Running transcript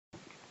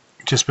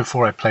just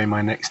before I play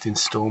my next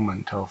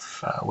installment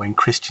of When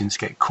Christians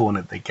Get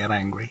Cornered, They Get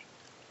Angry,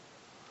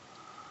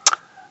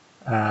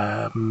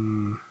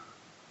 I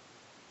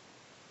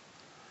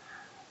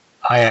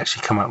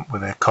actually come up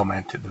with a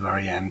comment at the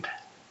very end.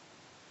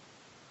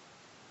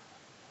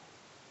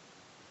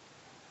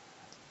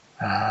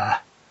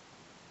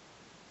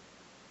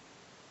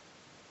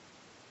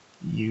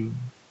 You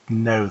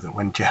know that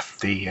when Jeff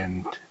D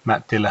and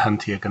Matt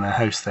Dillahunty are going to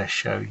host their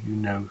show, you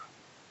know,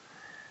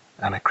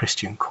 and a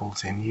Christian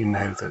calls in, you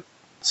know that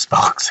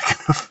sparks are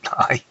going to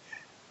fly.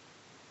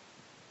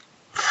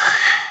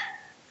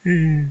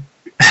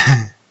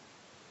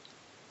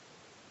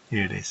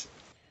 Here it is.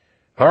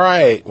 All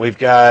right, we've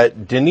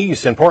got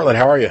Denise in Portland.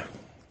 How are you?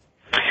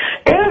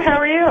 Good, how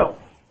are you?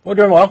 We're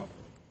doing well.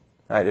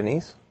 Hi,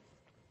 Denise.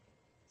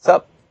 What's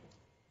up?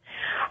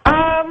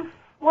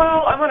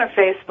 Well, I'm on a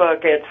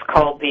Facebook. It's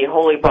called the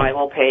Holy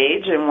Bible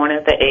page, and one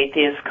of the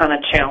atheists kind of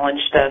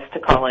challenged us to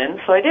call in,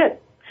 so I did.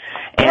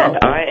 And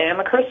I am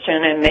a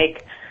Christian and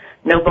make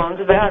no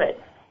bones about it.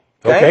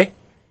 Okay.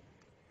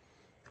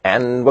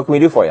 And what can we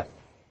do for you?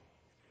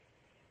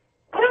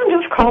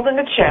 I'm just called in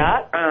to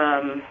chat.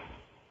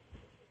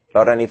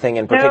 About anything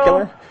in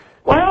particular? No,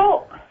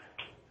 well,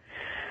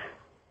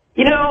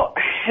 you know,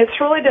 it's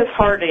really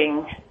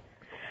disheartening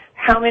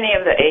how many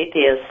of the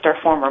atheists are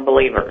former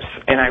believers,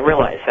 and I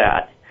realize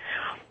that.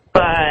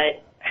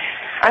 But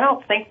I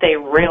don't think they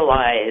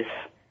realize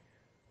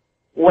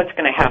what's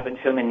going to happen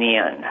to them in the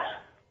end.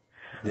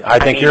 I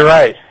think you're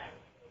right.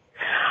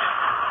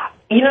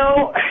 You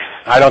know,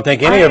 I don't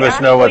think any of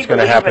us know what's going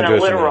to happen to us. In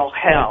a literal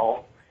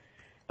hell.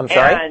 I'm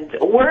sorry? And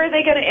where are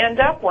they going to end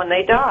up when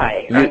they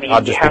die?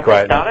 I'll just have be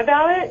quiet you thought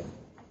about it?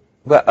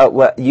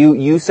 What,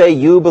 you say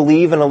you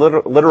believe in a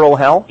literal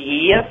hell?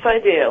 Yes, I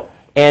do.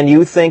 And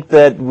you think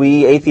that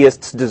we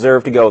atheists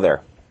deserve to go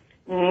there?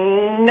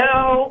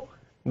 No.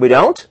 We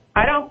don't?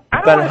 I don't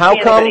Then want how to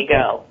see come? anybody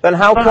go. Then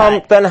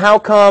how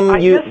come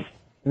you,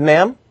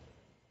 ma'am?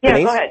 Yeah,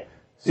 Denise? go ahead.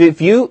 So if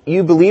you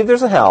believe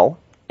there's a hell,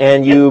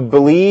 and you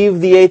believe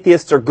the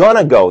atheists are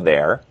gonna go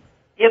there,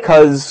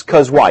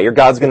 cause why? Your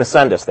God's gonna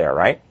send us there,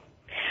 right?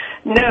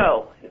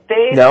 No.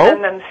 They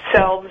send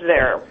themselves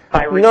there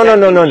by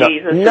rejecting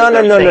Jesus as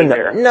their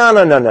Savior.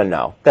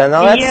 No. Then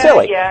that's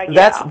silly.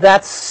 Yeah.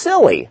 That's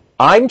silly.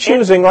 I'm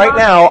choosing right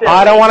now, silly.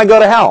 I don't want to go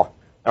to hell.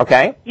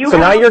 Okay? So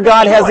now your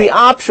God has the choice.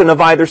 option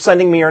of either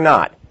sending me or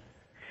not.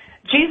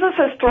 Jesus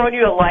has thrown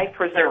you a life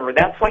preserver.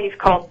 That's why he's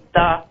called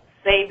the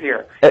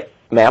Savior.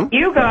 Ma'am?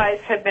 You guys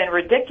have been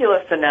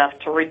ridiculous enough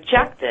to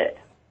reject it.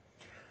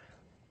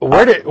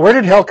 Where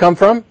did hell come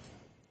from?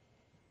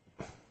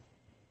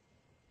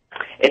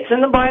 It's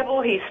in the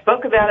Bible. He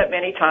spoke about it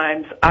many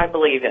times. I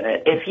believe in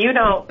it. If you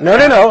don't...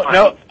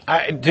 No.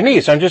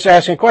 Denise, I'm just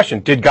asking a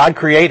question. Did God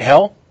create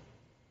hell?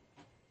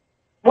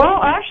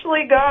 Well,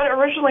 actually, God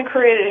originally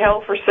created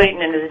hell for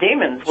Satan and his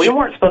demons. We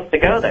weren't supposed to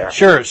go there.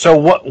 Sure. So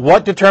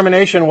what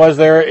determination was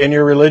there in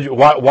your religion?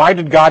 Why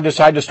did God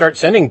decide to start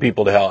sending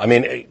people to hell? I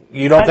mean,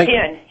 you don't think...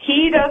 Again,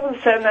 he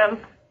doesn't send them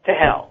to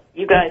hell.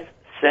 You guys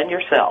send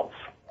yourselves.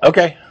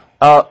 Okay.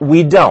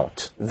 We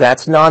don't.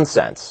 That's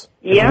nonsense.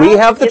 Yeah, we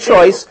have the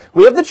choice.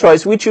 We have the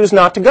choice. We choose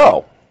not to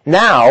go.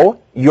 Now,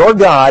 your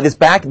God is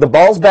back. The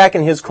ball's back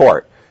in his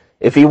court.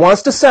 If he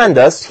wants to send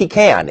us, he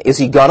can. Is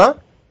he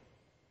gonna?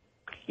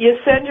 You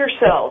send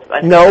yourselves.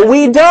 No,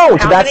 we don't.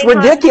 That's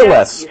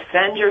ridiculous. You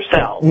send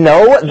yourselves.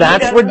 No,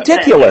 that's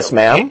ridiculous,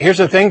 ma'am. Here's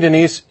the thing,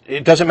 Denise.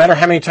 It doesn't matter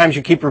how many times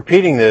you keep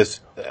repeating this.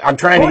 I'm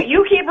trying to...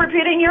 you keep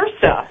repeating your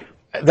stuff.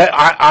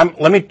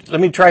 Let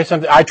me try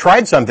something. I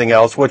tried something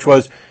else, which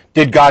was,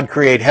 did God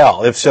create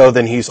hell? If so,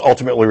 then he's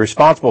ultimately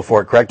responsible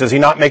for it, correct? Does he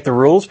not make the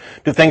rules?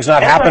 Do things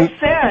not happen? As I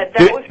said,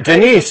 that was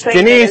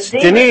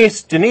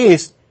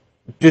Denise,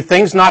 do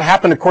things not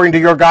happen according to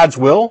your God's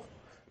will?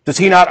 Does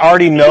he not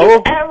already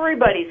know? He's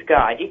everybody's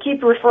God. You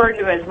keep referring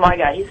to him as my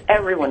God. He's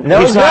everyone's God.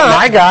 No, he's not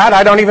my God.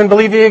 I don't even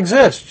believe he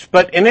exists.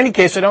 But in any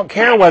case, I don't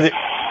care whether...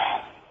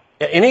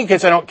 In any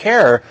case, I don't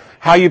care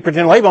how you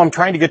pretend to label. I'm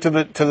trying to get to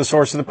the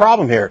source of the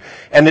problem here,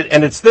 and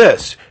it's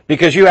this,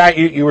 because you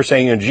were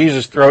saying,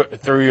 Jesus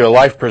threw you a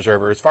life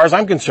preserver. As far as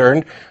I'm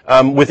concerned,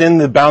 within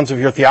the bounds of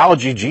your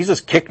theology,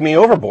 Jesus kicked me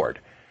overboard,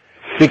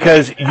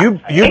 because you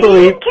believe. He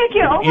didn't kick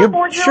you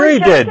overboard. Sure he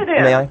did.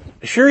 May I?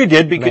 Sure he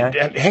did. Because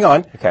hang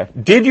on. Okay.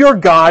 Did your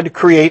God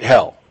create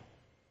hell?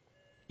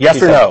 Yes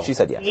or no? She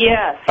said yes.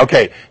 Yes.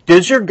 Okay.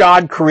 Does your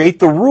God create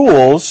the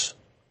rules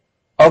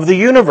of the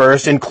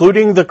universe,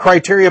 including the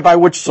criteria by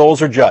which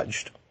souls are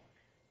judged?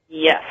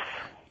 Yes.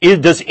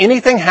 Does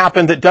anything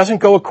happen that doesn't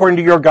go according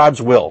to your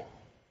God's will?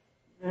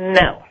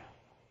 No.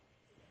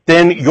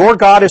 Then your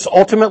God is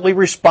ultimately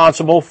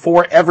responsible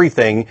for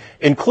everything,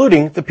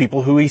 including the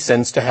people who he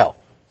sends to hell.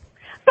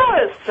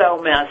 That is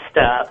so messed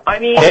up. I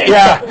mean...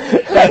 Yeah,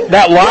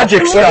 that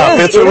logic stuff,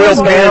 it's a real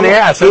pain in the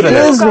ass, isn't it?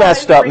 It is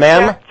messed up,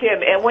 ma'am.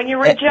 Him, and when you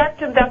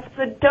reject him, that's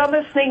the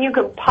dumbest thing you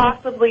could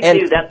possibly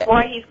do. That's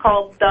why he's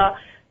called the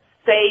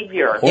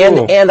Savior.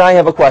 And I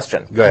have a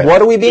question. Go ahead.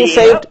 What are we being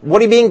saved?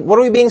 What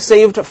are we being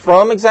saved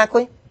from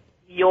exactly?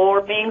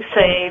 You're being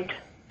saved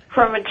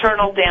from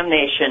eternal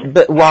damnation.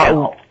 But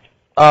while,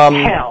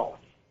 Hell.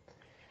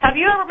 Have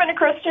you ever been a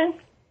Christian?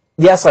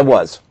 Yes, I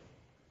was.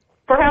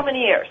 For how many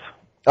years?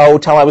 Oh,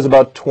 till I was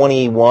about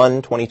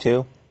 21,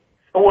 22.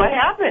 What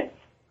happened?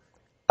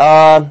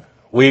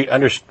 We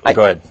understand.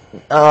 Go ahead.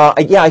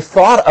 Yeah, I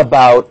thought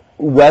about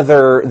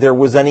whether there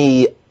was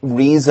any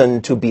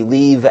reason to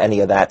believe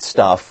any of that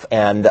stuff,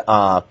 and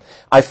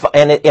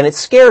it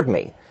scared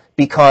me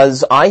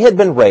because I had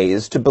been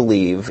raised to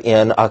believe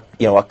in a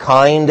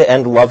kind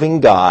and loving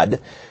God,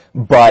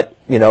 but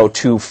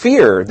to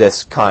fear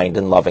this kind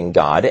and loving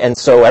God, and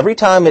so every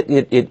time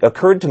it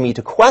occurred to me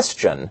to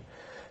question,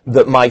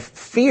 that my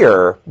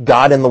fear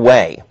got in the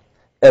way.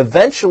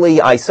 Eventually,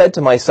 I said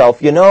to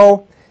myself,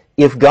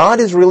 if God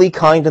is really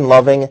kind and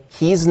loving,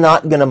 He's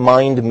not going to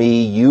mind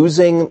me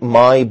using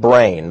my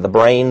brain, the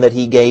brain that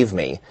He gave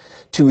me,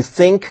 to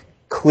think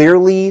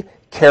clearly,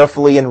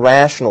 carefully, and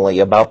rationally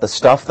about the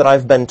stuff that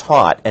I've been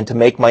taught and to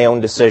make my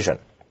own decision.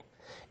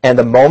 And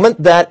the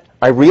moment that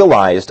I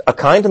realized a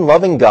kind and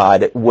loving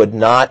God was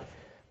not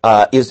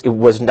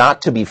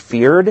to be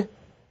feared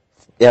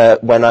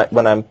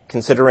when I'm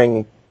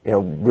considering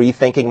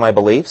rethinking my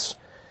beliefs,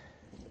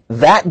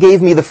 that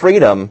gave me the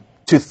freedom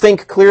to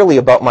think clearly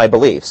about my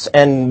beliefs.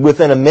 And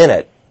within a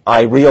minute,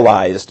 I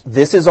realized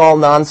this is all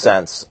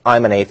nonsense.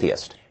 I'm an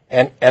atheist.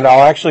 And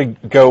I'll actually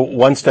go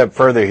one step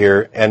further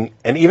here. And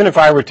even if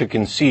I were to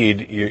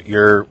concede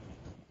your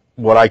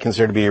what I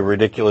consider to be a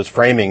ridiculous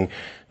framing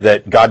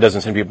that God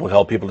doesn't send people to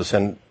hell, people to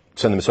send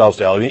themselves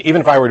to hell.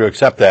 Even if I were to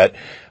accept that,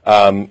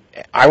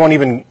 I won't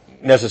even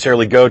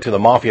necessarily go to the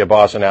mafia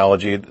boss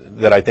analogy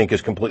that I think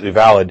is completely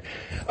valid.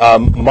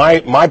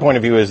 My point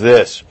of view is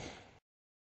this.